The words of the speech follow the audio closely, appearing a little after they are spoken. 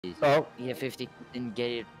Oh, You get 50 and get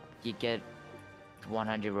it. You get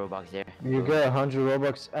 100 Robux there. you get 100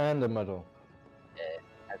 Robux and a medal.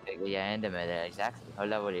 Okay, yeah, and the meta, exactly. How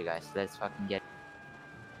level are you guys? Let's fucking get.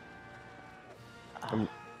 I'm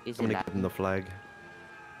Is I'm it gonna give him the flag.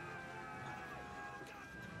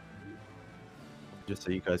 Just so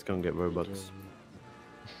you guys can't get Robux.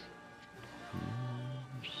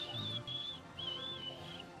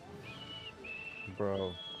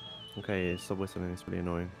 Bro. Okay, stop whistling, it's really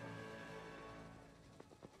annoying.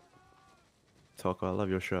 Taco, I love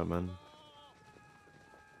your shirt, man.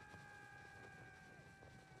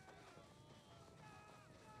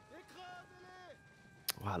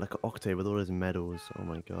 Wow, look at Octave with all his medals. Oh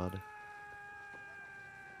my god.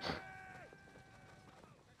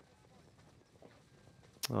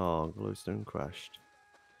 Oh, Glowstone crashed.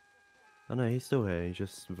 Oh no, he's still here. He's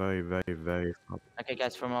just very, very, very. Okay,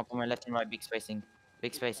 guys, from up on my left and right, big spacing.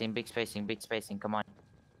 Big spacing, big spacing, big spacing. Come on.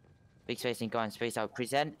 Big spacing, go on, space out.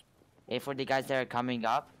 Present. And for the guys that are coming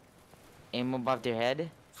up, aim above their head.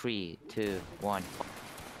 3, 2, 1.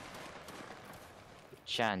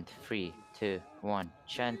 Chant. 3, 2, 1.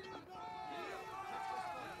 Chant.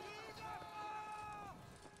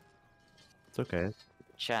 It's okay.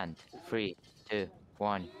 Chant. 3, 2,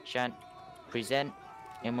 1. Chant. Present.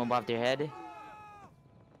 Aim above their head.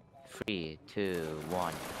 3, 2,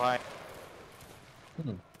 1. Fire.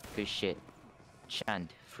 Good shit.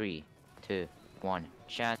 Chant. 3, 2, 1.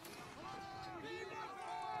 Chant.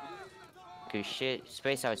 Good shit.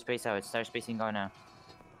 Space out, space out. Start spacing go now.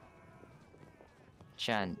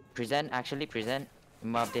 Chant. Present, actually present.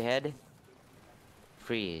 Above the head.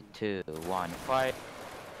 3, 2, 1. Fire.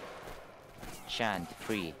 Chant.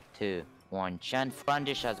 3, 2, 1. Chant. Front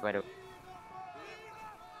the shots by the way.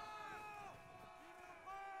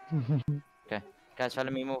 Okay. Guys,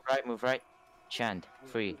 follow me. Move right, move right. Chant.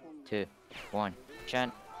 3, 2, 1.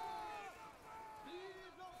 Chant.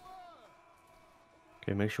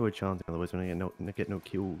 Okay, make sure we're chanting, otherwise we're gonna get no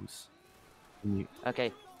kills.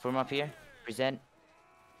 Okay, from up here. Present.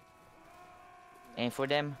 And for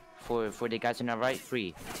them, for the guys on the right,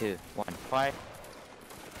 3, 2, 1, fire.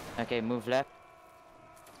 Okay, move left.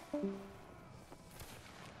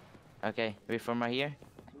 Okay, reform right here.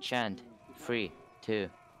 Chant. 3, 2,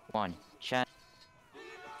 1. Chant.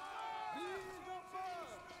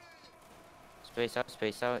 Space out,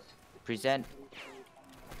 space out. Present.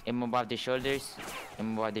 Aim above the shoulders.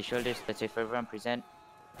 Aim above the shoulders. Let's say for everyone. Present.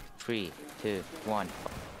 3, 2, 1.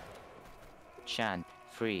 Chant.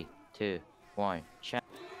 3, 2, 1. Chant.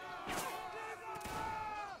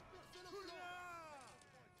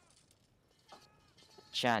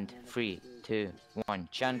 Chant. 3, 2, 1.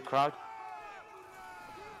 Chant. Crouch.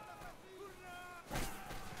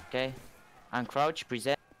 Okay. Uncrouch.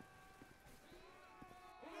 Present.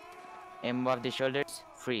 Aim above the shoulders.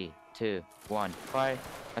 3, 2, 1. Fire.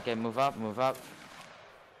 Okay, move up, move up.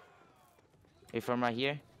 Reform right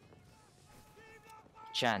here.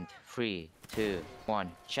 Chant. 3, 2,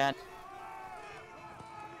 1. Chant.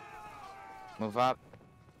 Move up.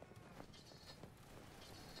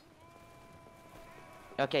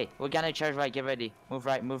 Okay, we're gonna charge right. Get ready. Move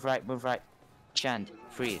right, move right, move right. Chant.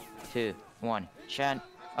 3, 2, 1. Chant.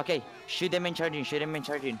 Okay, shoot them in charging, shoot them in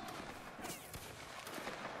charging.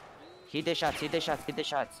 Hit the shots, hit the shots, hit the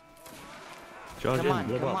shots. Charge Come in, on,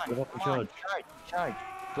 move come up, on, move up and come on, charge. charge.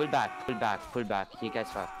 Pull back, pull back, pull back. You guys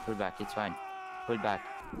fuck, pull back, it's fine. Pull back.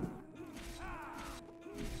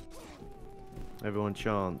 Everyone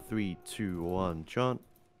chant. 3, 2, 1. Chant.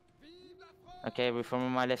 Okay, reform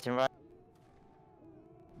on my left and right.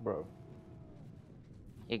 Bro.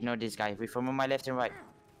 Ignore this guy. Reform on my left and right.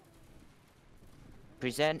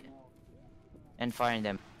 Present. And firing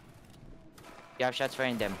them. You have shots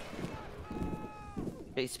firing them.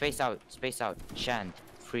 Space out, space out. Chant.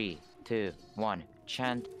 3, 2, 1.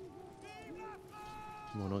 Chant.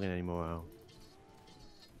 We're not getting any more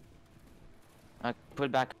out. Pull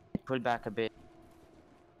back a bit.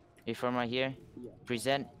 Reform right here.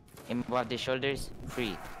 Present. Aim above the shoulders.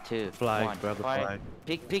 3, 2, Flag, 1. grab the Fire. flag.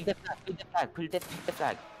 Pick the flag, pick the flag, pick the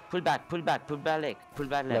flag. Pull back, pull back, pull back leg, pull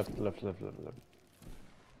back left. Left.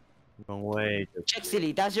 Wrong way. Check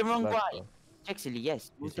silly, that's the wrong Left, way. bro. Check silly,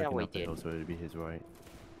 yes. Move He's that looking way up the there. hill, so it'd be his right.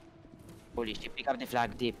 Holy shit, pick up the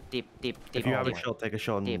flag, dip. If you have a shot, take a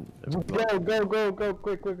shot. Dip. Go,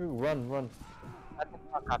 quick, run. Shut the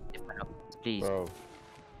fuck up, please. Bro.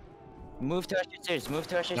 Move to our stairs, move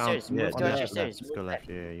to our Down. stairs, Yeah, move to left, our left. stairs. Let's go left.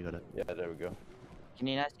 Yeah, you got it. Yeah, there we go. Can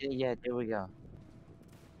you not see it? Yeah, there we go.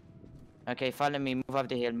 Okay, follow me, move up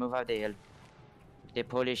the hill. The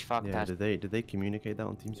Polish fuck Yeah, pass. did they communicate that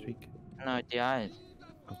on TeamSpeak? No, they aren't.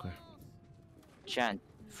 Okay. Chant.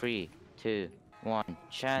 3, 2, 1. You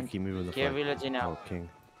Chant. keep moving the Get flag. reloading now. Oh, king.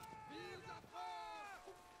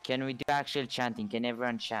 Can we do actual chanting? Can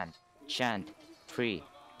everyone chant? Chant. 3,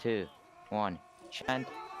 2, 1. Chant.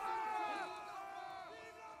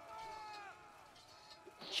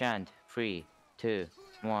 Chant. 3, 2,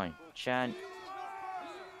 1. Chant.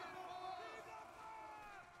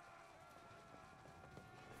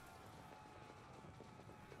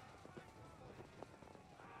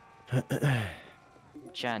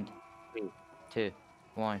 Chant. 3, 2,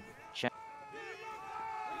 1. Chant.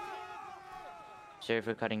 Sorry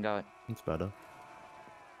for cutting out. It's better.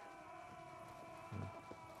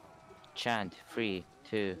 Chant. 3,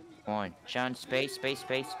 2, 1. Chant. Space, space,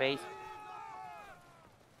 space, space.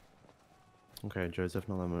 Okay, Joseph,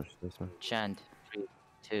 not that much space, man. Chant. 3,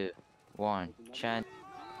 2, 1. Chant.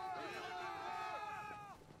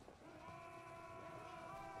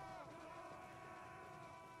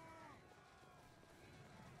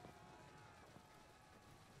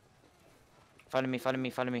 Follow me, follow me,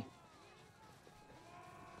 follow me.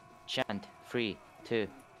 Chant. 3, 2,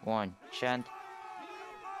 1. Chant.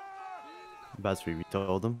 Basri, we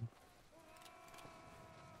told them.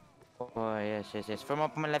 Oh, yes, yes, yes. From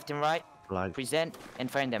up on my left and right. Flag. Present and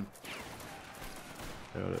find them.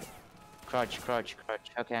 Got it. Crouch, crouch, crouch.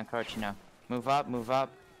 Okay, I'm crouching now. Move up, move up.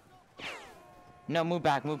 No, move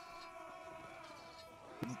back, move.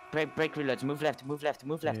 Break reloads. Move left, move left,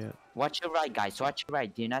 move left. Yeah. Watch your right, guys. Watch your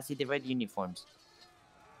right. Do you not see the red uniforms?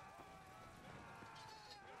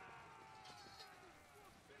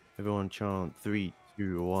 Everyone chant 3,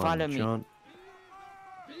 2, 1. Follow me. Chant.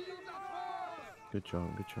 Good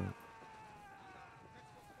chant, good chant.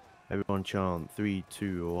 Everyone chant 3,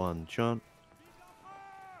 2, 1. Chant.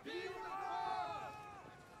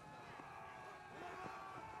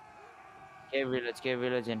 Get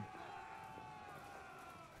reloads in.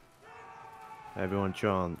 Everyone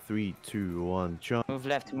chant 3, 2, 1. Chant. Move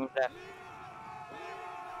left, move left.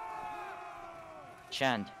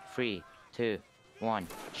 Chant. 3, 2, 1.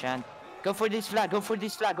 Chant. Go for this flag, go for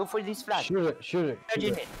this flag, go for this flag. Shoot it, shoot it, Charge shoot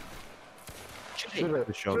in it. it. Shoot Shoot it. it,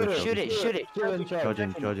 Good shot, good shot. Shoot it, shoot it. shoot it, Charge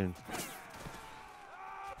in, charge in.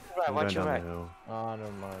 Right, I'm watch going your down right. the hill. Oh,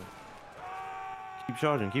 never mind. Keep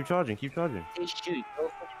charging, keep charging, keep charging. They shoot. Go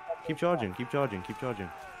for the Keep charging, keep charging, keep charging.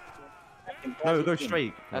 fucking No, charge go in.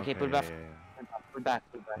 straight. Okay, pull back. yeah, yeah. Pull back,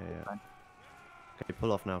 pull back. Yeah, it's yeah. fine. Okay,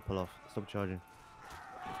 pull off now, pull off. Stop charging.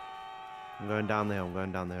 I'm going down the hill, I'm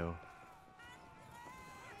going down the hill.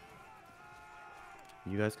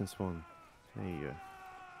 You guys can spawn. There you go.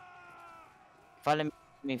 Follow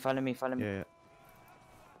me, follow me, follow me. Yeah, yeah.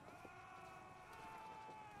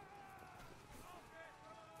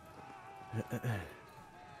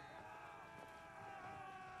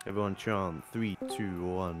 Everyone chant 3, 2,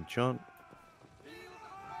 1. Chant.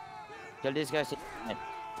 Tell this guy to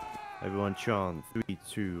Everyone chant 3,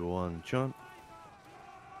 2, 1. Chant.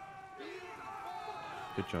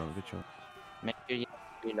 Good chant, good chant. make sure you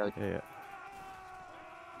reload. Yeah, yeah.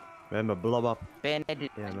 Remember, blob up. Bayonet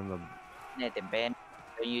it. Yeah, remember. Bayonet it. Bayonet.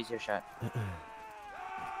 Don't use your shot.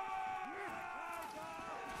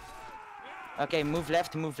 Okay, move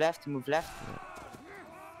left, move left, move left.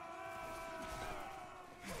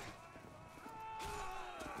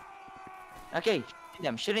 Okay,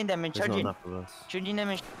 shooting them and There's not charging. enough of us. Shooting them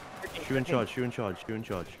and Shoot in charge, shoot in charge, shoot in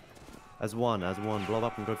charge. As one, blob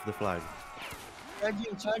up and go for the flag.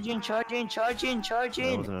 charging, charging, charging, charging, There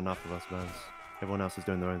charging. wasn't enough of us, man. Everyone else is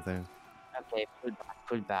doing their own thing. Okay, pull back,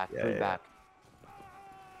 pull back, Yeah, pull yeah. back.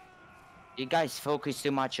 You guys focus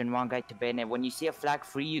too much on one guy to bayonet. When you see a flag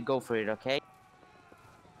free, you go for it, okay?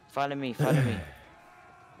 Follow me, follow me.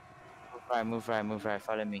 Move right, move right, move right,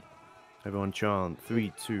 follow me. Everyone chant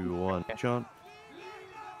 3, 2, 1. Chant.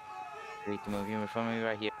 Ready to move you from me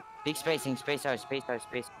right here. Big spacing, space out, space out,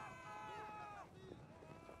 space.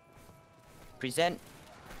 Present.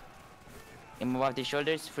 And move off the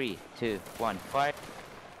shoulders. 3, 2, 1. Fire.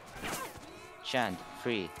 Chant.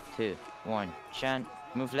 3, 2, 1. Chant.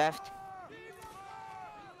 Move left.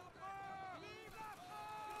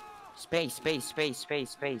 Space, space, space, space,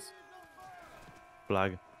 space.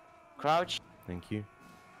 Flag. Crouch. Thank you.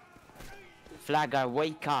 Flagger,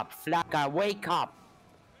 wake up. Flagger, wake up.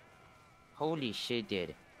 Holy shit,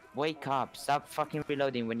 dude. Wake up. Stop fucking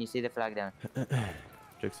reloading when you see the flag down.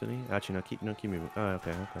 Jackson. Actually, no, keep moving. Oh,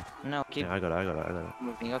 okay, okay. No, keep Yeah, I got it.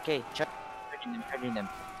 moving. Okay, charging them, charging them.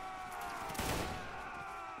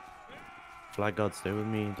 Flag guard, stay with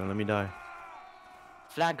me. Don't let me die.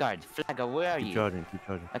 Flag guard, flagger, where are Keep you? charging, keep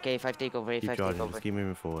charging. Okay, if I take over, if I Keep take charging, over. just keep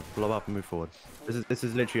moving forward. Blow up and move forward. This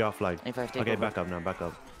is literally our flag. If I take Okay, over. back up now, back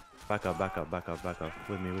up. Back up.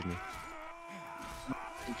 With me.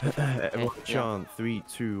 Everyone yeah. chant. 3,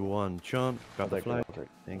 2, 1. Chant. Grab the Take it, flag. I'll take it.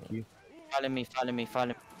 Thank you. Follow me, follow me, follow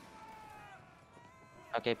me.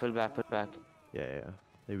 Okay, pull back, pull back. Yeah.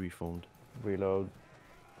 They reformed. Reload.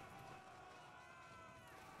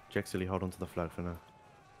 Jexily, hold on to the flag for now.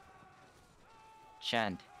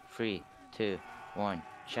 Chant. 3, 2, 1.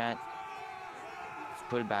 Chant.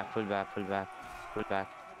 Pull back, pull back, pull back, pull back.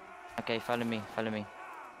 Okay, follow me, follow me.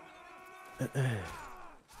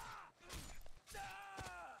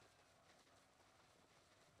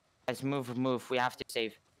 Guys, move, move. We have to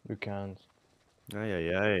save. We can't.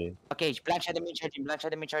 Aye. Okay, black shadow me charging, black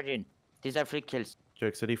shadow me charging. These are free kills.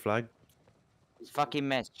 Jexily, flag. It's fucking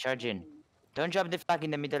mess, charging. Don't drop the flag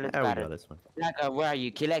in the middle of the There we battle. go, this one. Flag, where are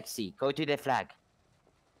you? Kilexi, go to the flag.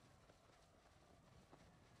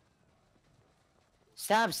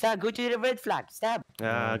 Stab, stab, go to the red flag, stab.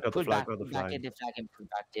 Ah, got the Pull flag, back, got the pull back flag. at the flag and pull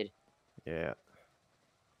back, dude. Yeah.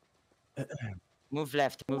 Move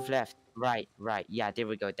left, right, right. Yeah, there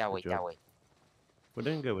we go, that way, job. that way. We're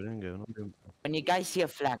doing good, we're doing good. Not doing... When you guys see a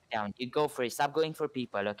flag down, you go for it. Stop going for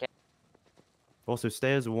people, okay? Also,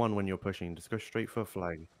 stay as one when you're pushing. Just go straight for a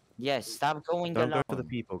flag. Yes, stop going Don't alone. go for the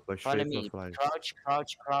people. Go Follow straight for me. flags. Crouch,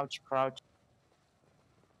 crouch, crouch, crouch.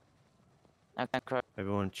 Okay, crouch.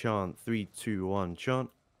 Everyone chant. 3, 2, 1. Chant.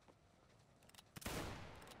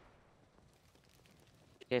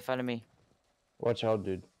 Okay, follow me. Watch out,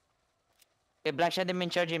 dude. Okay, black shadow man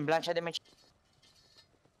charging, black shadow man.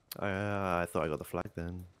 I thought I got the flag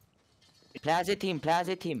then. Plaza team,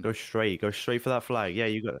 plaza team. Go straight for that flag. Yeah,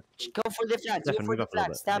 you got it. Go for the flag, go Stefan, for move the up a little flag.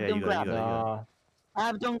 bit. Stab, Yeah, don't you got it, grab. you got it, you got it. Nah.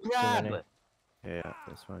 Stab, don't many. grab. Yeah,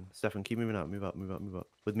 that's fine. Stefan, keep moving up. Move up.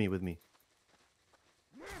 With me.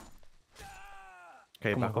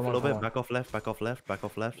 Okay, Come on, back off come a on, little come bit. on. Back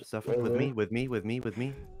off left. Stefan, Wait, with wait.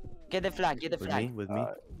 me. Get the flag, get the flag. With me.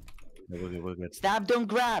 Yeah, we're good. Stab, don't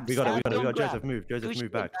grab. We got it. Don't grab. Joseph, move. Push Move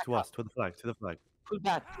it back back to up. us, to the flag. Pull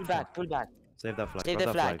back, pull back, pull back. Save that flag. Save Grab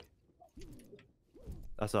the that flag.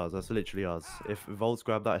 That's ours. That's literally ours. If Volts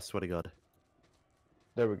grab that, I swear to God.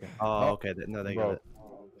 There we go. Oh, okay. No, they got bro. it.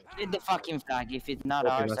 Get the fucking flag. If it's not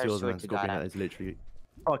Scorpion, ours, that's I yours, swear man. to Scorpion, God. that is literally...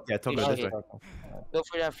 Oh, yeah, Toko, Nice this way. Go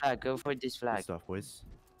for that flag. Go for this Good flag. stuff, boys.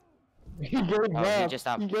 He gave Oh, he up. just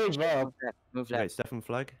stopped. He gave up. Move Okay, left. Stefan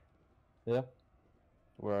flag. Yeah.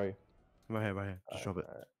 Where are you? Right here. Just drop it.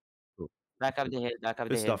 Back up the hill. Back up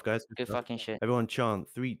Good the hill. stuff, guys. Good fucking shit. Everyone chant.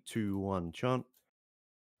 3, 2, 1. Chant.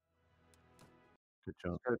 Good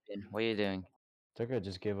chant. Scorpion, what are you doing? Tucker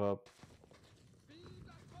just gave up.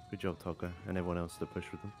 Good job, Toko, and everyone else that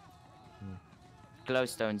pushed with them.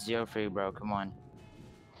 Glowstone, 0-3, bro. Come on.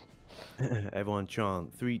 Everyone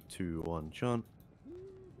chant. 3, 2, 1. Chant.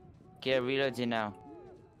 Get reloading now.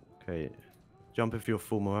 Okay. Jump if you're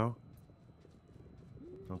full morale.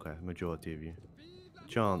 Okay, majority of you.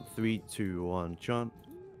 Chant. 3, 2, 1. Chant.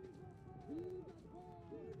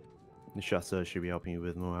 The chasseur should be helping you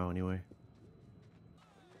with morale anyway.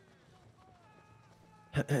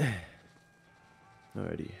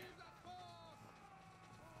 Alrighty.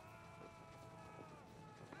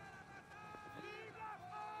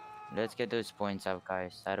 Let's get those points up,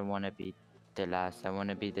 guys. I don't want to be the last. I want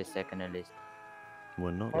to be the second at least.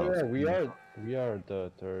 We're not Oh last. yeah, we are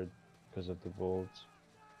the third because of the volts.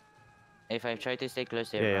 If I try to stay close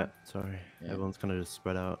to Yeah, everyone. sorry. Yeah. Everyone's kind of just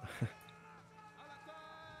spread out.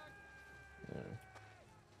 Yeah.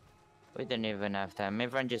 We don't even have time.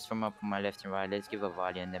 Everyone just from up on my left and right. Let's give a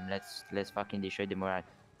volley on them. Let's fucking destroy the morale.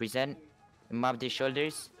 Present. Move the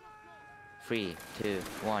shoulders. 3, 2,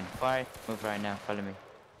 1. Fire. Move right now. Follow me.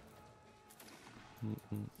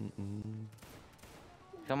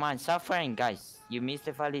 Come on, stop firing, guys. You missed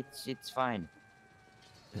the volley. It's fine.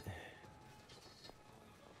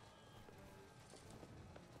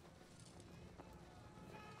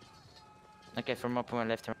 Okay, from up on my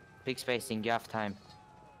left and right. Big spacing. You have time.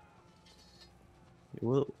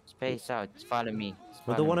 Well, Space out. Follow me.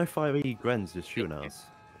 the Follow me. 105E Grens just shooting at us.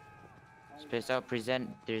 Space out. Present.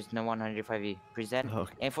 There's no 105E. Present.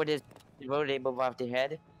 Okay. And for this road above the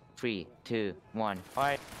head. 3, 2, 1.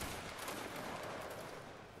 Fire.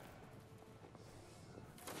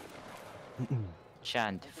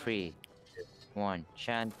 Chant. 3, 2, 1.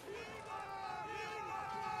 Chant.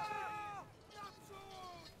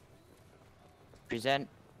 Present.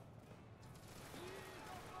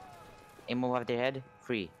 And move off the head.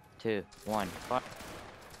 3, 2, 1. Fire.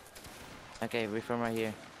 Okay, reform right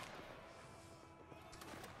here.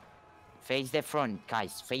 Face the front,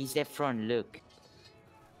 guys. Face the front. Look.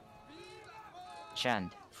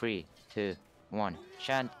 Chant. 3, 2, 1.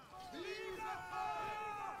 Chant.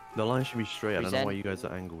 The line should be straight. I don't know why Present. you guys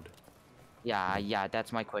are angled. Yeah,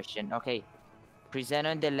 that's my question. Okay. Present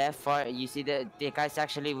on the left far. You see the guys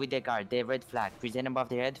actually with the guard. The red flag. Present above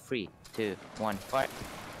their head. 3, 2, 1. Fire.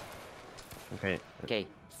 Okay. Okay.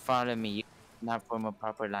 Follow me. You now form a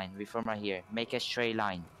proper line. We form right here. Make a straight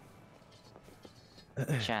line.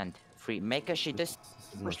 Chant. 3. Make a shit. This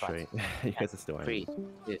is not straight. You guys are still 3, angry.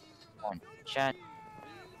 2, 1. Chant.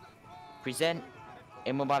 Present.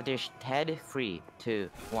 Aim above their head. 3, 2,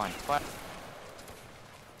 1. Fire.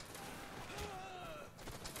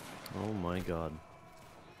 Oh my god.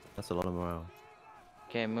 That's a lot of morale.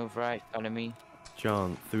 Okay. Move right. Follow me.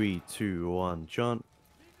 Chant 3, 2, 1. Chant.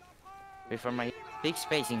 We form right here. Big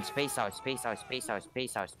spacing. Space out. Space out. Space out.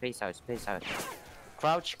 Space out. Space out. Space out.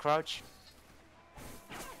 Crouch. Crouch.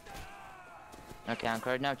 Okay,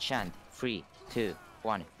 anchor now. Chant. 3, 2,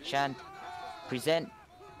 1. Chant. Present.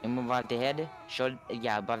 And move above the head. Shoulder.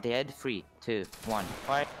 Yeah, above the head. 3, 2, 1.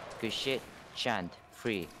 Fire. Good shit. Chant.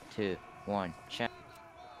 3, 2, 1. Chant.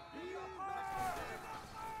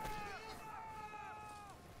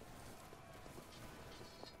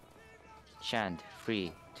 Chant.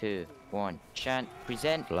 3, 2, 1. Chant.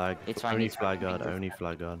 Present. Flag. It's fine. Only It's flag fine. guard. Only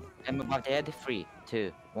flag guard. And above the head. 3,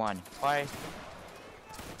 2, 1. Fire.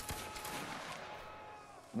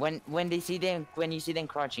 When they see them, when you see them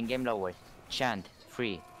crouching, game lower. Chant.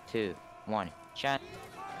 3, 2, 1. Chant.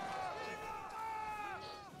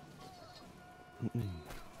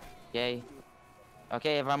 Okay.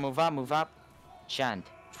 Okay, everyone move up, move up. Chant.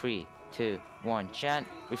 3, 2, 1. Chant.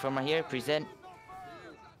 Reform right here. Present.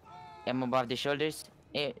 Aim above the shoulders.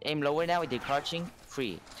 Aim lower now. They're crouching.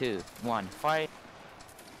 3, 2, 1. Fire.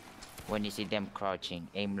 When you see them crouching,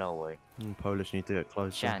 aim lower. Polish need to get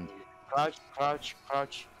closer. Chant. Crouch, crouch,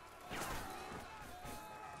 crouch.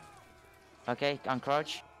 Okay,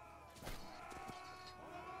 uncrouch.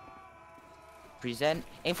 Present.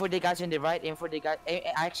 Aim for the guys on the right. Aim for the guys.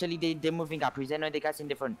 Actually, they're moving up. Present on the guys in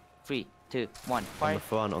the front. 3, 2, 1. On Fire. the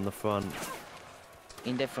front. On the front.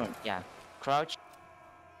 In the front. Yeah. Crouch.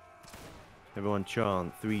 Everyone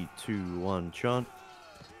chant. 3, 2, 1. Chant.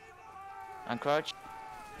 Uncrouch.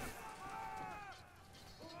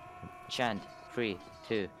 Chant. 3,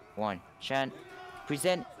 2, 1. Chant.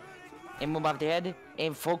 Present. Aim above the head.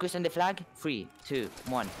 Aim focus on the flag. 3, 2,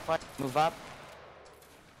 1. Fire. Move up.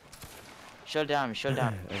 Shoulder arm. Shoulder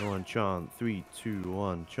arm. Everyone chant. 3, 2,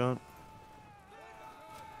 1. Chant.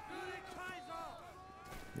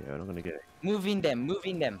 Yeah, we're not gonna get it. Moving them.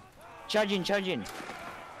 Moving them. Charging. Charging.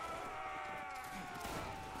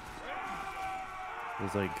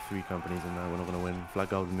 There's like 3 companies in there. We're not gonna win. Flag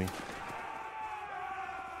guard with me.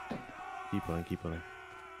 Keep on. Keep on.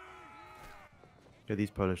 Get these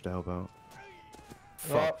Polish to help out.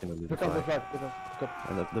 Fuck. Gonna lose the Pick up the flag. flag. Pick up.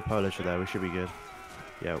 And the Polish are there. We should be good.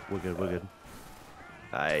 Yeah, we're good. We're good.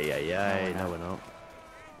 Aye, aye, aye. No, we're not.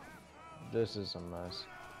 This is a mess.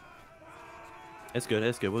 It's good.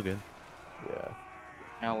 It's good. We're good. Yeah.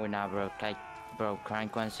 No, we're not, bro. Like, bro,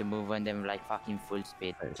 Crank wants to move on them like fucking full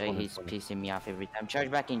speed. Hey, it's So funny, he's funny. pissing me off every time.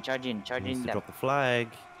 Charge back in. Charge in. He Charge needs in to them. drop the flag.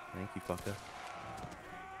 Thank you, fucker.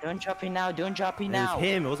 Don't drop it now. Don't drop it It was now.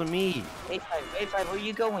 him. It wasn't me. A5. A5. Where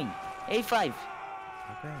you going? A5.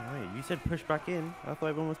 Okay, wait. You said push back in. I thought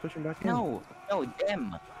everyone was pushing back in. No. No,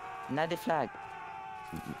 them. Not the flag.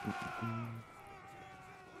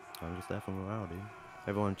 I'm just there for morale, dude.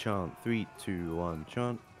 Everyone chant. 3, 2, 1.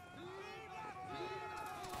 Chant.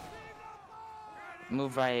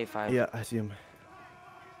 Move right A5. Yeah, I see him.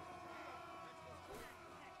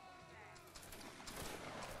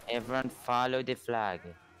 Everyone follow the flag.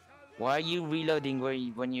 Why are you reloading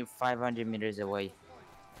when you're 500 meters away?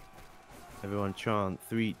 Everyone chant.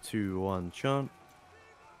 3, 2, 1. Chant.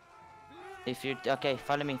 If you're okay,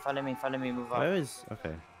 follow me, follow me, follow me. Move up. Where is?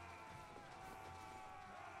 Okay.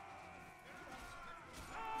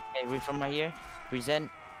 Okay, read from right here. Present.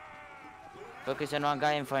 Focus on one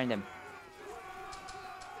guy and find them.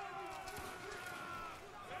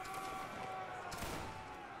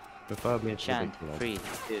 Preferably into the Chant. big flag.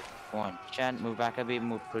 3, 2, 1. Chant. Move back a bit.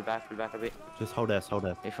 Move. Pull back a bit. Just hold S. Hold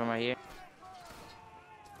S. Read from right here.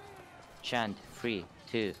 Chant. 3,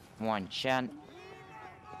 2, 1. Chant.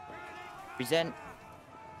 Present.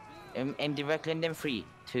 Aim directly in them. 3,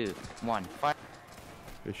 2, 1. Fire.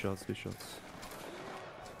 Good shots. Good shots.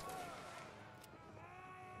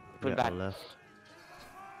 Pull Yeah, back. left.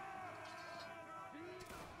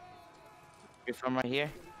 Read from right here.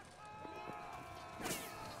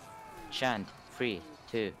 Chant. 3,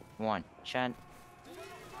 2, 1. Chant.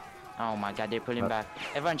 Oh my god, they're pulling back.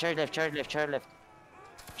 Everyone, charge left, charge left, charge left.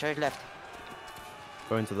 Charge left.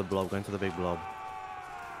 Go into the blob. Go into the big blob.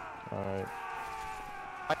 Alright.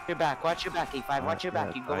 Watch your back, A5, watch your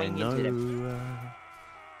back. You're going into them. them.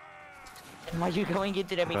 And why you going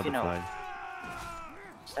into them Grab if you the know? flag.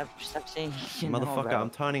 Stop saying you know, Motherfucker, bro. I'm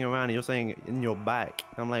turning around and you're saying in your back.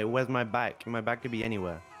 I'm like, where's my back? My back could be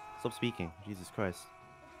anywhere. Stop speaking. Jesus Christ.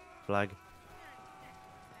 Flag.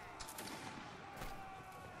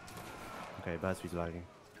 Okay, Bazfi's lagging.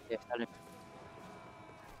 Okay, follow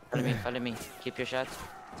me, follow me. Keep your shots.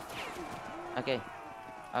 Okay,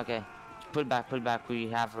 okay. Pull back. We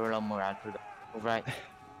have a low morale. Pull back. Move right.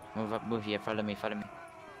 Move up, move here. Follow me, follow me.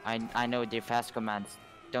 I know they're fast commands.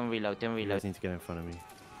 Don't reload, don't You reload. guys need to get in front of me.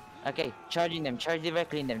 Okay, charging them. Charge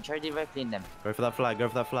directly in them. Charge directly in them. Go for that flag. Go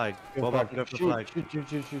for that flag. Bob up and go for the Shoot, flag.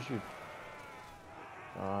 shoot.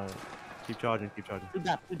 Alright. Keep charging. Keep charging. Pull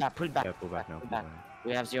back, pull back, pull back. Yeah, pull back now. Pull Pull back.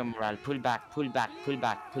 We have zero morale. Pull back, pull back, pull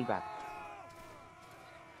back, pull back.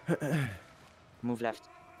 Move left.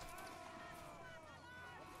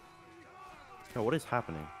 Yo, what is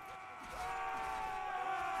happening?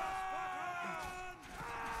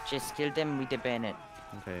 Just kill them with the bayonet.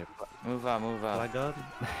 Okay. Move up, move up. Flag guard.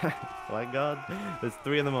 Flag guard. There's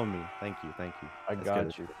 3 of them on me. Thank you. Thank you. I That's got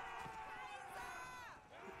good. you.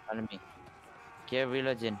 Follow me. Get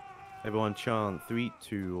reloading. Everyone chant. 3,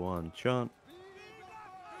 2, 1. Chant.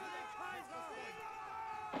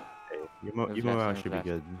 Your Move morale left, should be move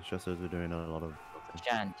good. It's just as we're doing a lot of.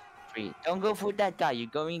 Chant. Free. Don't go for that guy. You're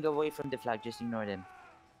going away from the flag. Just ignore them.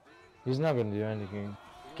 He's not gonna do anything.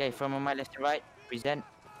 Okay, from on my left to right. Present.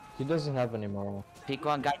 He doesn't have any moral. Pick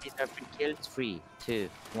one guy. These are free kills. 3, 2,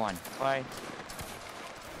 1. Fire.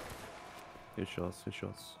 Good shots. Good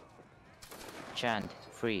shots. Chant.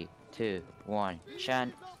 3, 2, 1.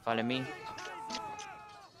 Chant. Follow me.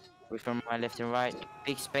 We from my left and right.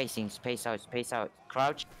 Big spacing. Space out. Space out.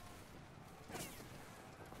 Crouch.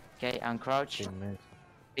 Okay, uncrouch. Teammate.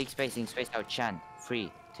 Big spacing. Space out. Chant.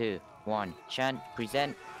 3, 2, 1. Chant.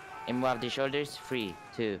 Present. And move up the shoulders. 3,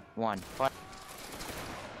 2, 1. Fire.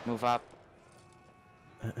 Move up.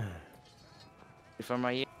 From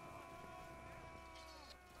right here.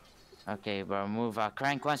 Okay, bro. Move up.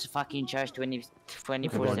 Crank wants to fucking charge 24/7.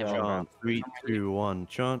 Everyone Seven, bro. chant. 3, 2, 1.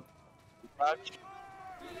 Chant. Crouch.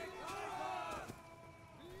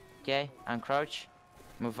 Okay, uncrouch.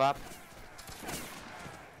 Move up.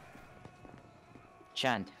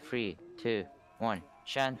 Chant. 3, 2, 1.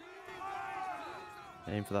 Chant.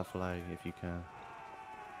 Aim for that flag if you can.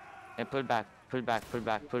 And pull back. Pull back. Pull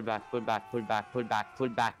back. Pull back. Pull back. Pull back. Pull back. Pull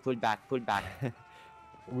back. Pull back. Pull back.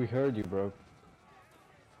 We heard you, bro.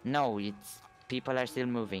 No, it's people are still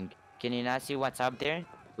moving. Can you not see what's up there?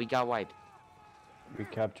 We got wiped. We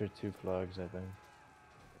captured 2 flags, I think.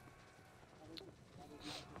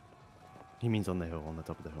 He means on the hill, on the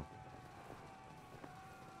top of the hill.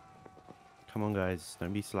 Come on, guys.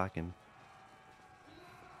 Don't be slacking.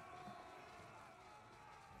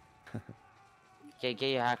 Okay, get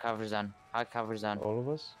your hard covers on. Hard covers on. All of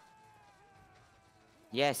us?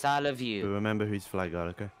 Yes, all of But you. remember who's flag guard,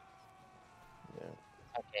 okay? Yeah.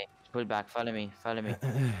 Okay, pull back. Follow me. Follow me.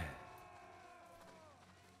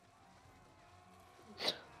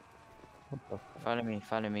 What the f- Follow me.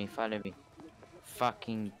 Follow me. Follow me.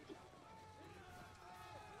 Fucking.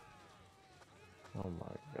 Oh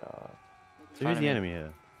my god. So Follow who's the me. enemy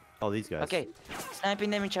here? Oh, these guys. Okay, sniping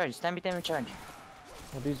them in charge. Sniping them in charge.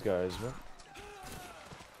 What these guys, bro?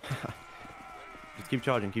 Just keep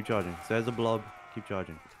charging, keep charging. So there's a blob. Keep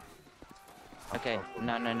charging. Okay,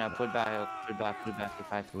 no. Pull back. Pull back. Pull back.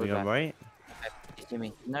 A5. Pull We back. on right? Listen to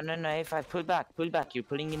me. No. A5. Pull back. Pull back. You're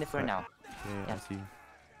pulling in the front now. Yeah, Yeah. I see.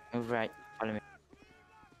 Move right. Follow me.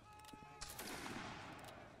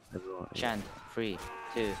 Everyone. yeah. Chant. 3,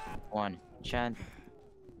 2, 1. Chant.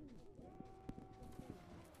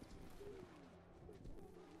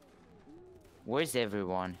 Where's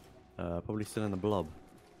everyone? Probably still in the blob.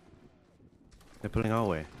 They're pulling our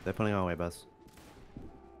way. They're pulling our way, Baz.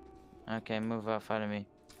 Okay, move up. Follow me.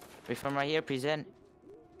 We from right here. Present.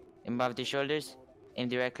 Above the shoulders. Aim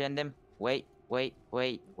directly on them. Wait. 3,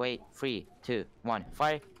 2, 1.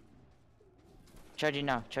 Fire. Charging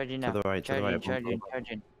now. Charging now. the right, to the right, Charging.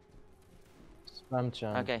 Spam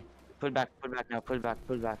chant. Okay. Pull back now. Pull back.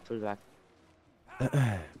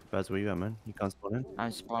 Baz, where you at, man? You can't spawn in?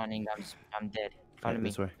 I'm spawning. I'm dead. Follow Right, me.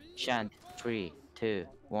 this way. Chant. 3, 2,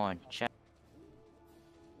 1. Chant.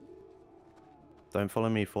 Don't follow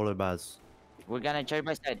me, follow Baz. We're gonna charge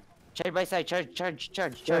by side. Charge by side. Charge. Charge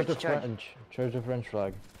the French. Charge the French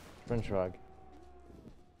flag. French flag.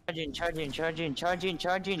 Charging. Blob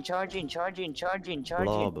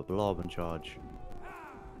and charge.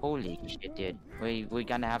 Holy shit, dude. We're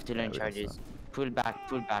gonna have to learn we got charges. Pull back.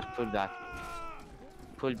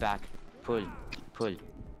 Pull.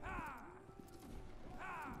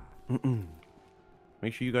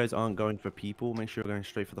 Make sure you guys aren't going for people, make sure you're going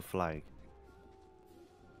straight for the flag.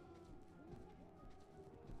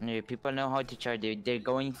 Yeah, people know how to charge. They're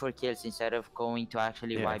going for kills instead of going to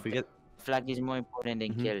actually Yeah, wipe if we them. get, Flag is more important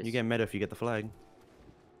than kills. you get meta if you get the flag.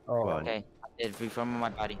 Oh, Right. Okay, I did reform on my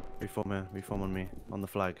body. Reform here. Reform on me. On the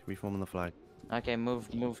flag. Reform on the flag. Okay, move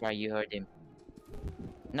right. You heard him.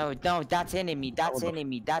 No, that's enemy. That's What the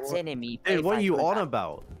enemy. That's enemy. Dude, Play what are fight, you pull on back.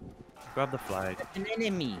 about? Grab the flag. That's an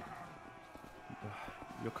enemy.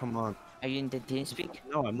 Your command. Are you in the team speak?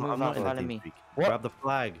 No, I'm not. Move I'm not out, in the follow team me. speak. What? Grab the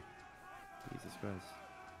flag. Jesus Christ.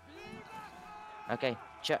 Okay,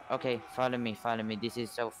 okay, follow me. This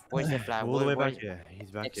is so. Where's the flag? All the way Where's back here.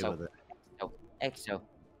 He's back here EXO? with it. EXO.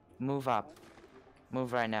 Move up.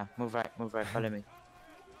 Move right now. Move right. Follow me.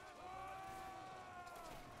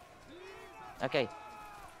 Okay.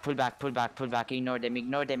 Pull back. Ignore them.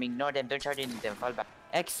 Don't charge into them. Fall back.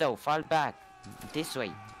 EXO, fall back. This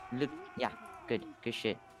way. Look. Yeah. Good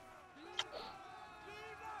shit.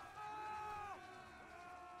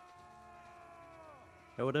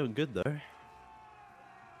 Yeah, we're doing good though.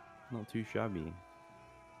 Not too shabby.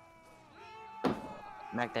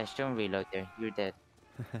 Magdash, don't reload there. You're dead.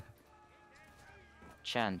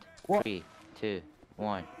 Chant. What? 3, 2,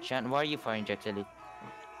 1. Chant, why are you firing, actually?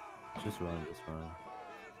 Just run, just run.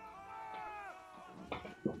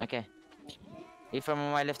 Okay. Hit from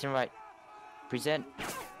my left and right. Present.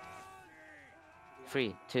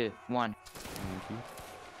 3, 2, 1. Thank you.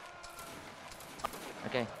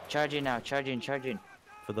 Okay. Charging now. Charging.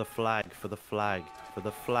 For the flag,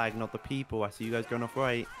 not the people. I see you guys going off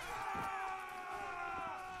right.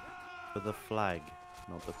 For the flag,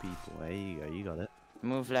 not the people. There you go, you got it.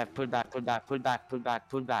 Move left. Pull back.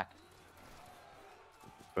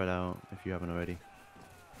 Spread out if you haven't already.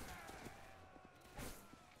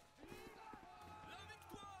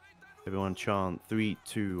 Everyone chant. 3,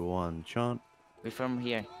 2, 1. Chant. We from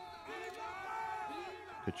here.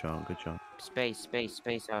 Good chant, good chant. Space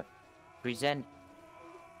out. Present.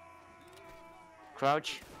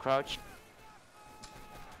 Crouch.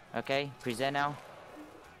 Okay. Present now.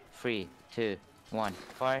 3, 2, 1.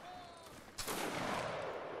 Fire.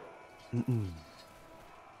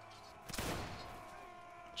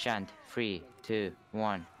 Chant. 3, 2,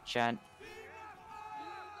 1. Chant.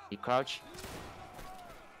 You crouch.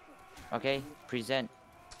 Okay. Present.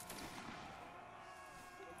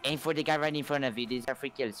 Aim for the guy right in front of you. These are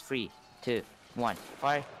free kills. 3, 2, 1.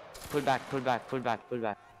 Fire. Pull back.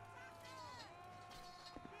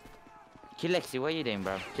 Kill Lexi. What are you doing,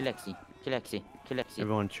 bro? Kill Lexi.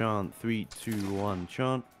 Everyone chant. 3, 2, 1.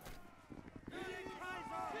 Chant.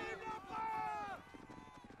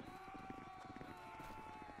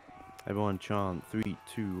 Everyone chant. 3,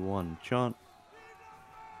 2, 1. Chant.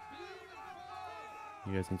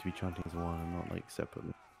 You guys need to be chanting as one and not like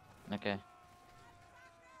separately. Okay.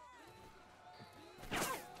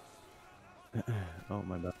 Oh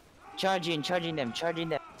my bad. Charging them.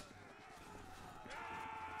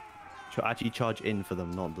 Actually charge in for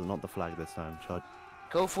them, not the flag this time. Charge.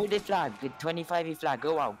 Go for the flag. The 25 flag.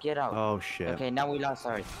 Go out. Get out. Oh shit. Okay, now we lost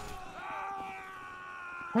ours.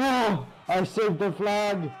 Oh, I saved the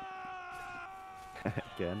flag.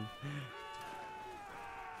 Again.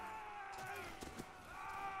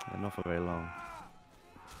 Not for very long.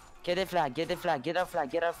 Get our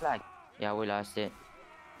flag. Yeah, we lost it.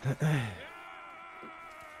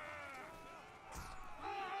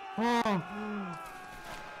 Oh.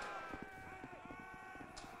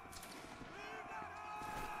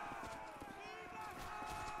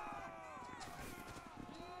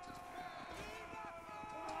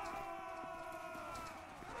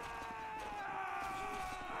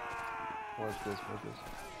 Watch this.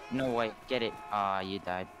 No way. Get it. Ah, you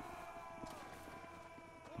died.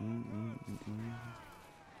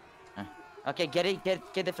 Okay, get it.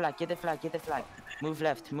 Get the flag. Move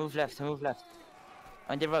left.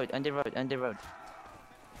 On the road.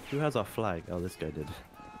 Who has our flag? Oh, this guy did.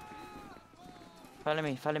 Follow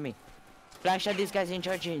me. Blank shot these guys in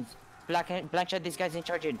charging. Blank shot these guys in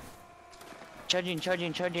charging. Charging.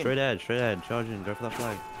 Straight ahead. Charging. Go for that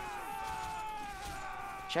flag.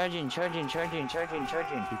 Charging. Keep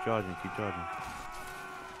charging.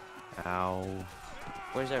 Ow.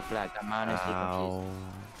 Where's our flag? I'm honestly Ow.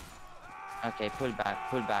 confused. Okay, pull back.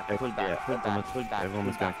 Yeah, everyone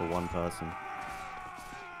was going for one person.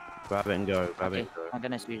 Grab it and go. Okay, I'm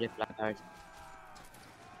gonna switch the flag hard.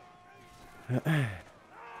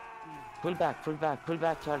 Pull back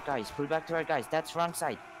to our guys. That's wrong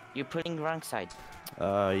side. You're pulling wrong side.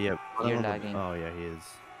 Yeah. You're lagging. Oh yeah, he is.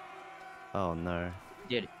 Oh no.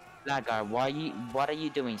 Dude, lagger, what are you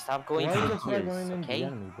doing? Stop going Why for are the you going kills, into okay? the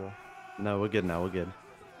enemy, bro? No, we're good now. We're good.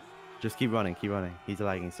 Just keep running. He's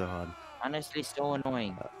lagging so hard. Honestly, so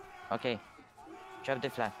annoying. Okay, drop the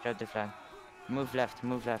flag. Move left,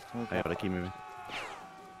 move left, move I left. gotta keep moving.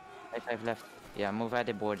 High five left. Yeah, move at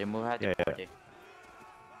the border, move at the Yeah, yeah.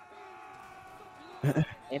 border.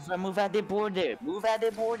 Everyone move at the border, move at the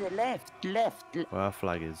border, left. Where our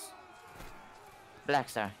flag is. Black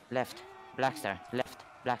star, left. Black star, left.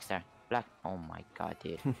 Black star, black. Oh my god,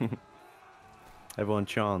 dude. Everyone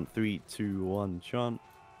chant. 3, 2, 1, chant.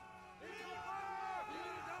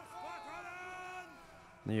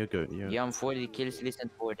 No, you're good. You're on 40 kills, listen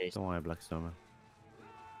borders. Don't worry, Blackstone, man.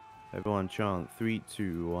 Everyone chant. 3,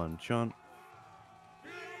 2, 1, chant.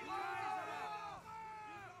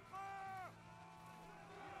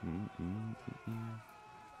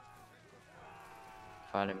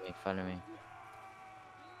 Follow me, follow me.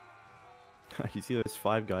 You see those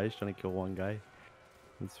 5 guys trying to kill one guy?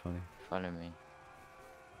 That's funny. Follow me.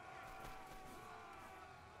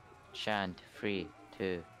 Chant. 3,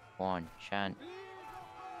 2, 1. Chant.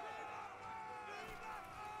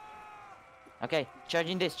 Okay,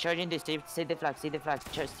 charging this. Save the flag, save the flag,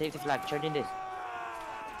 save the flag, charging this.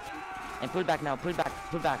 And pull back now, pull back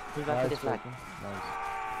to the flag. Nice.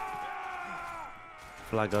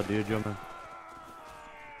 Flag out, dude, man.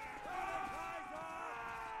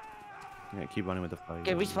 Yeah, keep running with the flag.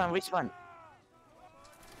 Okay, respawn.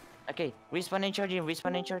 Okay, respawn and charging,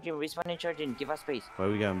 give us space. Where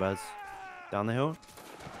are we going, Baz? Down the hill?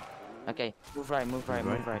 Okay, move right.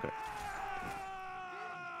 Okay.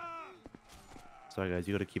 Sorry, guys,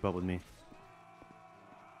 you gotta keep up with me.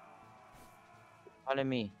 Follow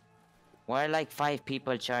me. Why are like 5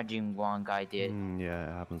 people charging one guy, dude? Yeah,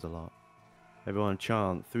 it happens a lot. Everyone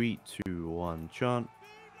chant. 3, 2, 1, chant.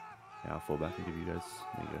 Yeah, I'll fall back and give you guys.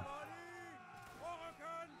 There you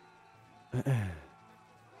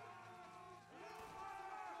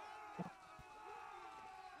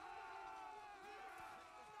go.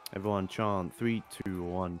 Everyone chant. 3, 2,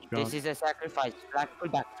 1, chant. This is a sacrifice. Flag pull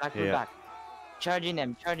back, pull back. Charging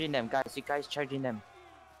them, guys. You guys charging them.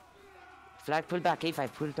 Flag pull back,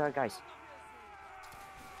 A5, pull to our guys.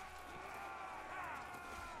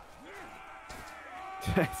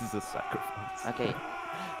 This is a sacrifice. Okay.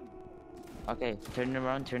 Okay, turn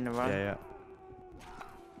around. Yeah.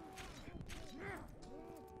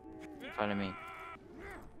 Follow me.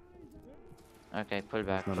 Okay, pull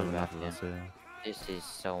back, Not pull enough back. of Yeah. us here. This is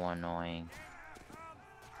so annoying.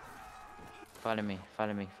 Follow me.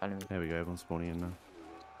 There we go, everyone's spawning in now.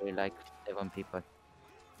 We like 7 people.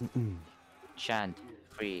 Chant.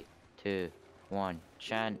 3, 2, 1.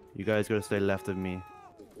 Chant. You guys gotta stay left of me.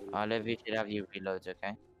 All of you should have your reloads,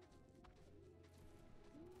 okay?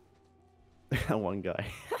 One guy.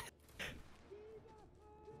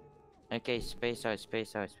 Okay, space out.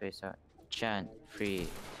 Chant. 3,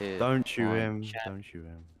 2, Don't shoot 1. him. Chant. Don't shoot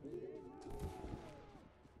him.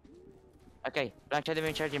 Okay, black shadow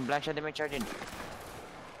main charging.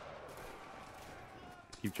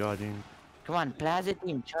 Keep charging. Come on, Plaza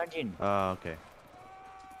team charging. Ah, okay.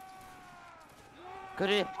 Go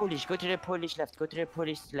to the Polish left,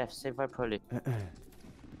 save our Polish.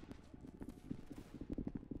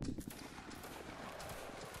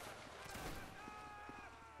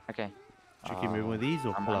 Okay. Should we keep moving with these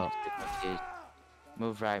or I'm pull out? honestly confused.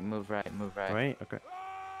 Move right. Right? Okay.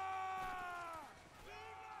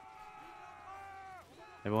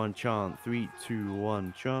 Everyone chant. 3, 2,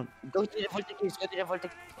 1, chant. Go to the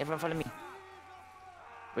voltage. Everyone follow me.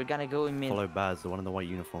 We're gonna go in mid. Follow Baz, the one in the white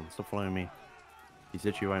uniform. Stop following me. He's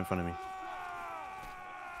literally right in front of me.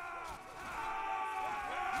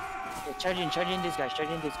 Okay, charging these guys.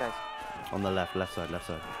 On the left side.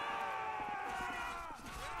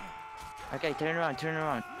 Okay, turn around. Turn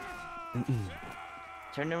around.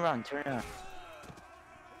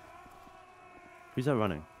 Who's that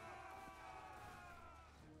running?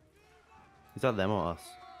 Is that them or us?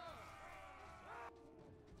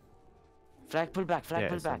 Flag pull back.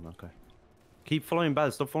 It's them, okay. Keep following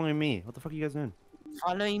Baz, stop following me. What the fuck are you guys doing?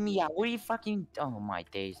 Following me, yeah. What are you fucking? Oh my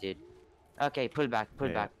days, dude. Okay, pull back.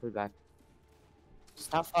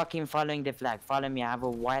 Stop fucking following the flag. Follow me. I have a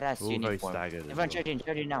white ass We're all very uniform. staggered as Everyone well.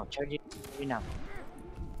 charging now. Charging now.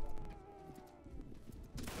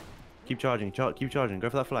 Keep charging. Go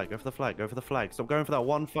for the flag. Stop going for that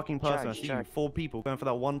one fucking person. I see you. Charge. 4 people going for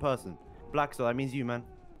that one person. Black, so that means you, man.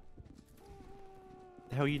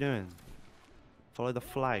 The hell are you doing? Follow the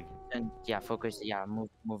flag. And yeah, focus. Yeah, move.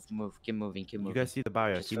 Keep moving. You guys see the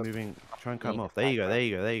barrier. Just Keep focus. moving. Try and cut them off. There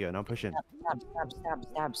you go. Now push in.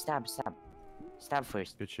 Stab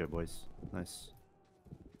first. Good shit, boys. Nice.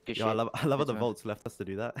 Good Yo, I shit. love how Good the one. Volts left us to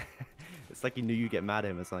do that. It's like he knew you'd get mad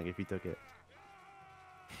at him or something if he took it.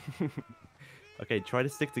 Okay, try to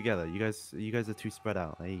stick together. You guys are too spread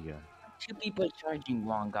out. There you go. 2 people charging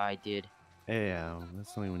one guy, dude. Yeah,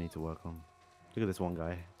 that's something we need to work on. Look at this one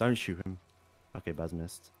guy. Don't shoot him. Okay, Baz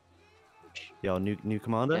missed. Yo, new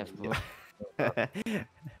commander.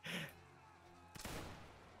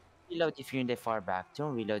 Reload if you're in the far back.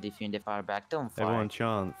 Don't reload if you're in the far back. Don't fire. Everyone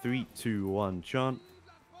chant. 3, 2, 1, chant.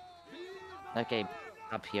 Okay,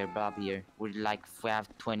 up here, Bob here. We have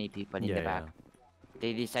 20 people in the back.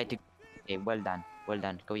 They decide to. Okay, well done. Well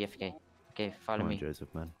done. Go AFK. Okay, follow Come on, me. Joseph,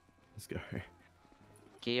 man. Let's go.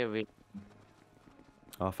 Here we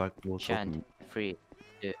Fuck, we'll chant. talk. 3,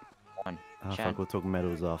 2, 1. Fuck, Chant. we'll talk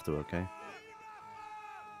medals after, okay?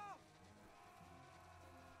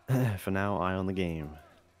 For now, eye on the game.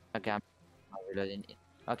 Okay, I'm reloading.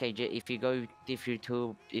 Okay, if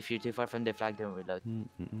you're too far from the flag, don't reload.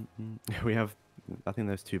 We have, I think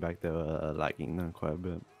there's 2 back there lagging now quite a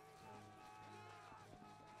bit.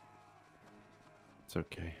 It's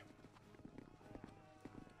okay.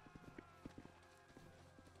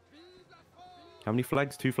 How many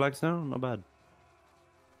flags? 2 flags now? Not bad.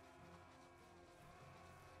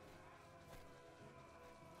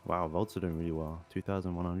 Wow, Volts are doing really well.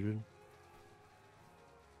 2,100.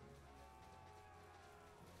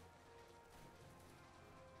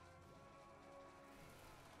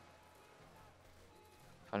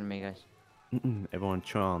 Follow me, guys. Everyone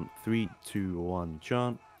chant. 3, 2, 1,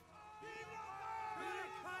 chant.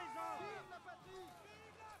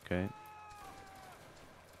 Okay.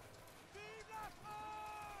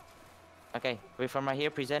 Okay, reform right here.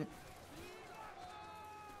 Present.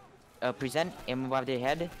 Present. Aim above their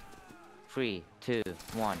head. 3, 2,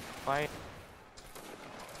 1. Fire.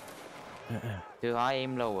 Too high.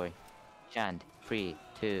 Aim lower. Chant. 3,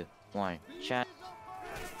 2, 1. Chant.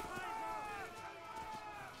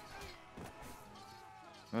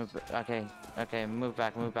 Move. Okay. Okay. Move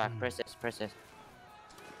back. Move back. Press this. Press this.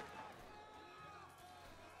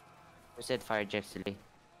 Reset fire, Jexley.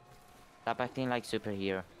 Stop acting like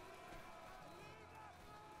superhero.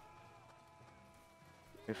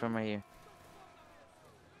 Reform right here.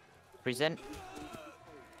 Present.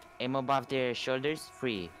 Aim above their shoulders.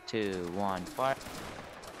 3, 2, 1. Fire.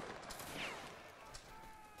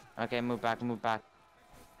 Okay, move back. Move back.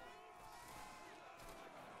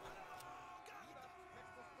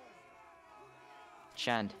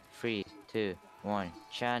 Chant. 3, 2, 1.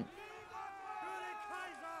 Chant.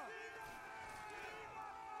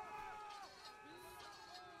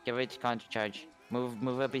 Get ready to counter charge.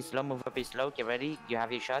 Move a bit slow. Move a bit slow. Get ready. You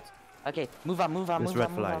have your shots. Okay, move on. Move on. This Move red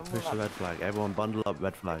on. flag. Move on. Push the red flag. Everyone bundle up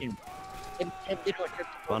red flag. Trip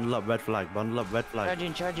Bundle up red flag. Bundle up red flag. Charge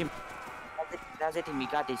him. Charge him. That's it. You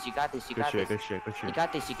got this. You got this. You Good got shit. this. Good shit. Good shit. You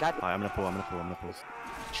got this. You got this. Alright, I'm gonna pull. I'm gonna pull. I'm gonna pull.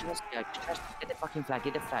 Trust me. Trust me. Get the fucking flag.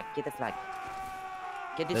 Get the flag. Get the flag.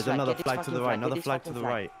 Get this There's flag. another Get this flag to fucking the right. Get Another this flag to fucking the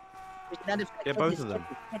right. There's another flag. Get both of them.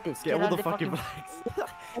 Get this. Get all out the fucking flags.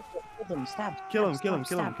 flags. Get them. Stop. Kill him. Stop, Kill him. stop,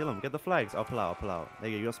 Kill him. stop. Kill him. Get the flags. I'll pull out. I'll pull out. There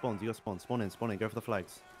you go. You got spawns. You got spawns. Spawn in. Spawn in. Go for the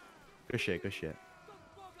flags. Good shit. Good shit.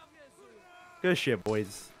 Good shit,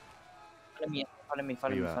 boys. Follow me. Follow me.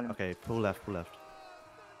 Follow Where me. you Follow at? me. Okay, pull left. Pull left.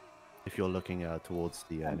 If you're looking towards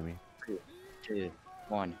the enemy. 2,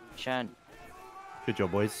 1. Chant. Good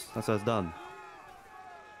job, boys. That's how it's done.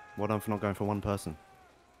 Well done for not going for one person.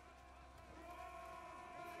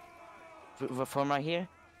 Reform right here.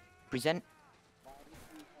 Present.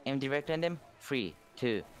 Aim directly on them. 3,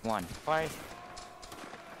 2, 1. Fire.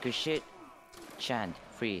 Good shit. Chant.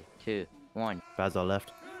 3, 2, 1. Baz are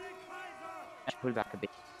left. Pull back a bit.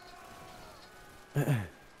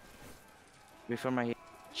 Reform right here.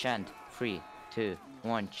 Chant. 3, 2,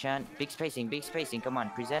 1. Chant. Big spacing. Big spacing. Come on.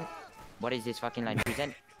 Present. What is this fucking line?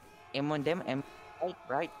 Present. Aim on them. Aim.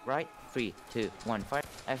 Right. 3, 2, 1. Fire.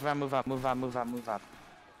 Everyone move up. Move up. Move up. Move up.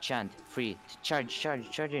 Chant. 3. Charge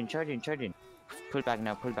in. Pull back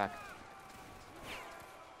now. Pull back.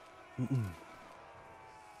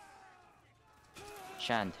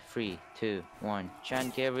 Chant. 3, 2, 1.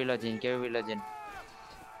 Chant. Get reloading. Get reloading.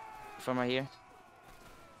 From right here.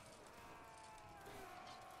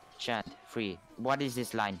 Chant. 3. What is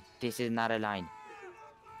this line? This is not a line.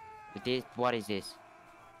 What is this?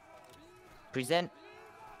 Present.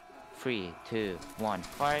 3, 2, 1.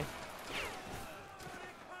 Fire.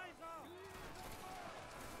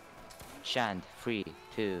 Chant. 3,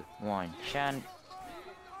 2, 1. Chant.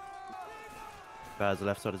 Baz, the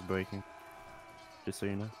left side is breaking. Just so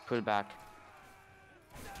you know. Pull back.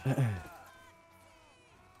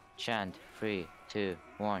 Chant. 3, 2,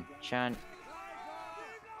 1. Chant.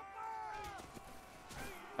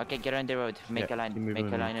 Okay, get on the road. Make Yeah, a line. keep moving Make a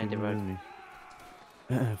with me, line on keep the road. moving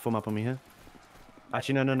with me. Form up on me here.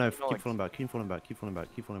 Actually, no. North. Keep falling back. Keep falling back. Keep falling back.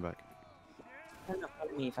 Keep falling back. No,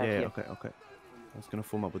 follow me if I Yeah. hear. Okay. Okay. I was gonna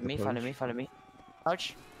form up with Me, the follow punch. me, follow me.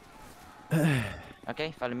 Ouch.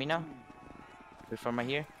 Okay, follow me now. Reform right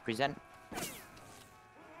here. Present.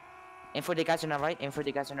 Aim for the guys on the right. Aim for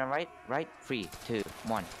the guys on the right. Right. 3, 2,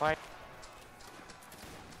 1. Fire.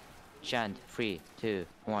 Chant. 3, 2,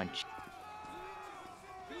 1.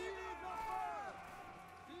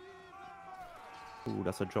 Ooh,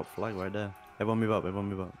 that's a drop flag right there. Everyone move up. Everyone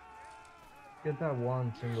move up. Get that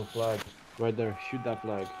one single flag. Right there. Shoot that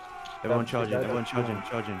flag. Everyone That's the charging. guy Everyone that's charging. doing-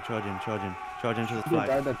 Charging. Charging. Charging. Charging to the The flag.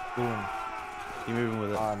 guy that's doing. Keep moving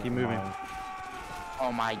with it. Ah, Keep never moving. mind.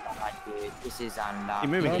 Oh my god, dude. This is unlocked. Keep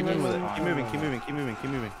moving. No, Keep no, moving with no, it. no, Keep no, moving. no, Keep no. moving. Keep moving.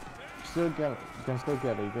 Keep moving. Still get it. You can still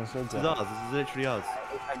get it. You can still This get is it. ours. This is literally ours.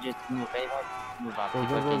 If I just move, if I move up, Go,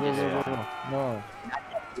 people go, go, can go, just go, spawn. go, go. No.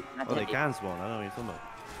 Not Oh, they that can spawn. I don't know what you're talking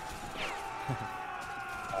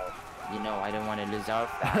You know, I don't want to lose our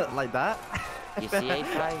flag. about. Like that? You see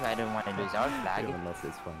A5? I don't want to lose our I flag. haven't lost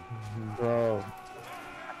this one. Bro.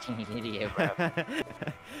 Fucking idiot, bro.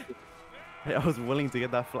 Hey, I was willing to get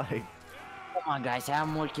that flag. Come on, guys. I have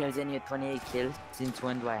more kills than you. 28 kills. Since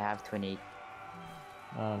when do I have 28?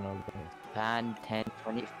 I don't know. Bro. Pan 10,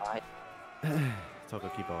 25. Talk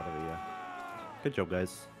keep out of it, yeah. Good job,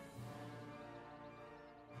 guys.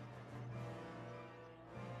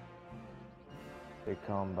 They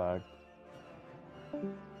come back.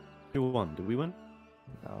 Who won? Did we win?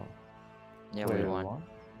 No. Yeah, Wait, we won.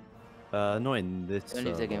 Not in this. Don't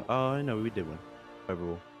leave the game. Oh no, we did win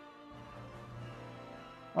overall.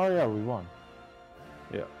 Oh yeah, we won.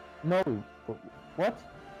 Yeah. No. What?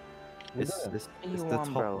 We It's didn't. it's, You it's the won,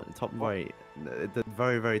 top bro. top right, the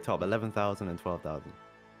very very top, 11,000 and 12,000.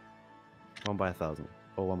 One by 1,000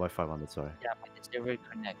 or one by 500. Sorry. Yeah, but the server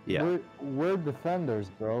connect. Yeah. We're defenders,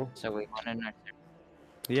 bro. So we won on our server.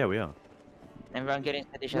 Yeah, we are. Everyone get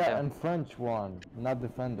inside the Yeah, shuttle. and French won, not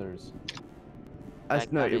defenders.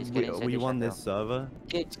 Like, No, Bobby's getting we inside the won this shuttle. server.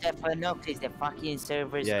 Dude, Stefan, no, please, the fucking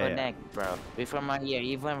servers Yeah, yeah. connect, bro. We from right here.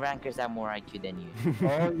 Even rankers have more IQ than you.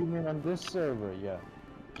 Oh, you mean on this server? Yeah.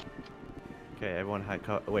 Okay, everyone hat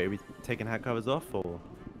cover. Wait, are we taking hat covers off or?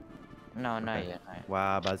 No, not Okay. yet. Not yet.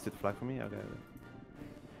 Wow, about to the flag for me. Okay.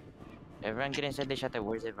 Everyone get inside the shuttle.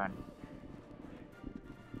 Where's everyone?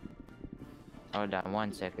 Hold on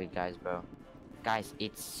 1 second, guys, bro. Guys,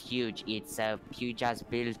 it's huge. It's a huge ass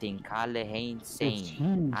building. Kalle ain't It's insane.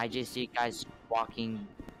 huge. I just see guys walking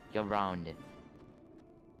around.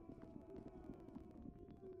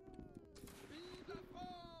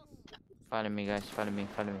 Follow me, guys. Follow me.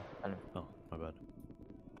 Follow me. Follow me. Oh, my bad.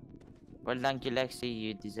 Well done, Galaxy.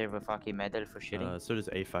 You deserve a fucking medal for shooting. So does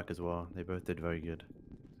AFAC as well. They both did very good.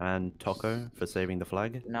 And Taco for saving the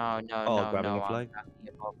flag. No, no, Oh, no, grabbing no. a flag? I'm talking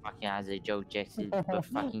about fucking as a joke, Jackson. But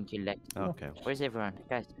fucking Galaxy. Okay. Where's everyone?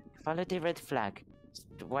 Guys, follow the red flag.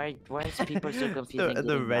 Why is people so confused? The, and the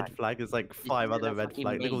getting red mad? flag is like is 5 the other red fucking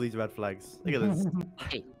flags. Look at all main. these red flags. Look at this.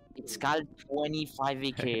 Hey, it's called 25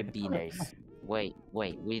 carabiners. Wait,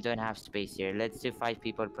 we don't have space here. Let's do 5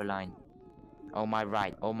 people per line. Oh my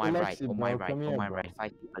right, oh my right, Alexi, oh my bro, right, come oh here, my bro. right.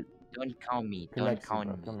 5 people. Don't count me. Alexi, Don't count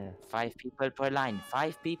bro, me. come here. 5 people per line.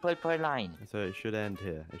 5 people per line. So it should end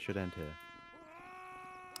here. It should end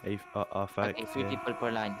here. AFAC. Okay, 3 people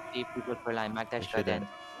per line. 3 people per line. Mark that It shot should then. end.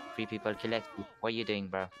 3 people. Gillespie, what are you doing,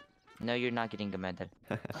 bro? No, you're not getting a medal.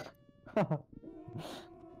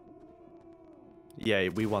 Yeah,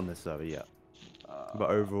 we won this server, yeah. But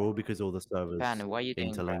overall, because all the servers Pan, what are you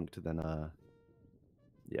doing, bro? interlinked, then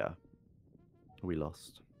yeah, we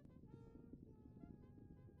lost.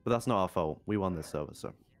 But that's not our fault. We won this server,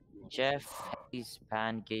 so Jeff, Hayes,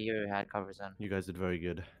 Pan, get your hat covers on. you guys did very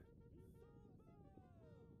good.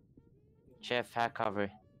 Jeff, hat cover.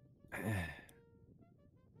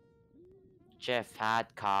 Jeff,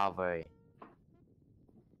 hat cover.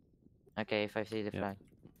 Okay, if I see the Yeah. flag.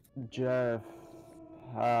 Jeff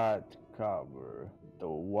had cover the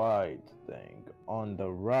white thing on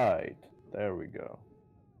the right. There we go.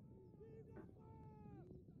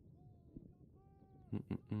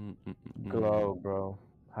 Glow, bro.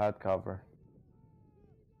 Had cover.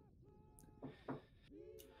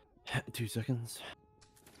 2 seconds.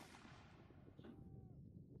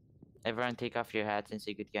 Everyone take off your hats and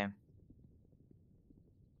say good game.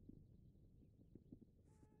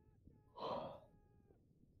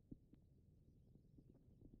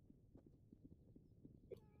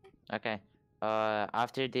 Okay.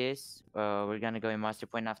 After this, we're gonna go in master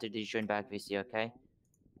point. After this, join back VC. Okay.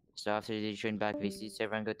 So after this, join back VC. So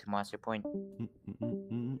everyone go to master point.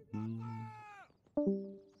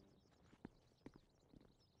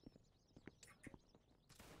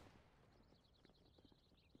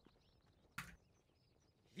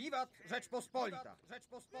 Wiwat Rzeczpospolita!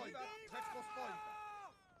 Rzeczpospolita! Rzeczpospolita!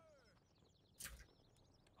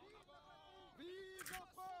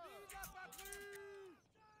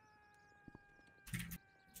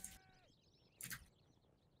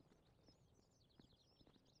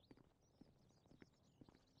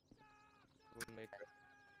 maker.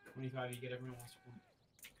 25, you get everyone wants to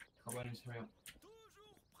carboners, hurry up.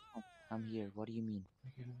 I'm here. What do you mean?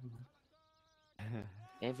 Okay, never mind.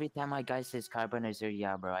 Every time my guy says carboners,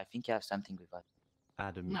 yeah, bro. I think you have something with us.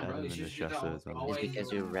 Adam, No, bro, Adam it's and the just you're the Shasta is on always- It's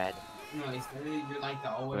because you're red. No, it's literally, you're like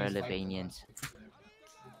the always We're like the Albanians. last-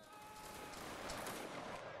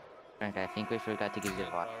 Frank, I think we forgot to give the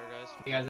Good bot. power, guys. Hey guys,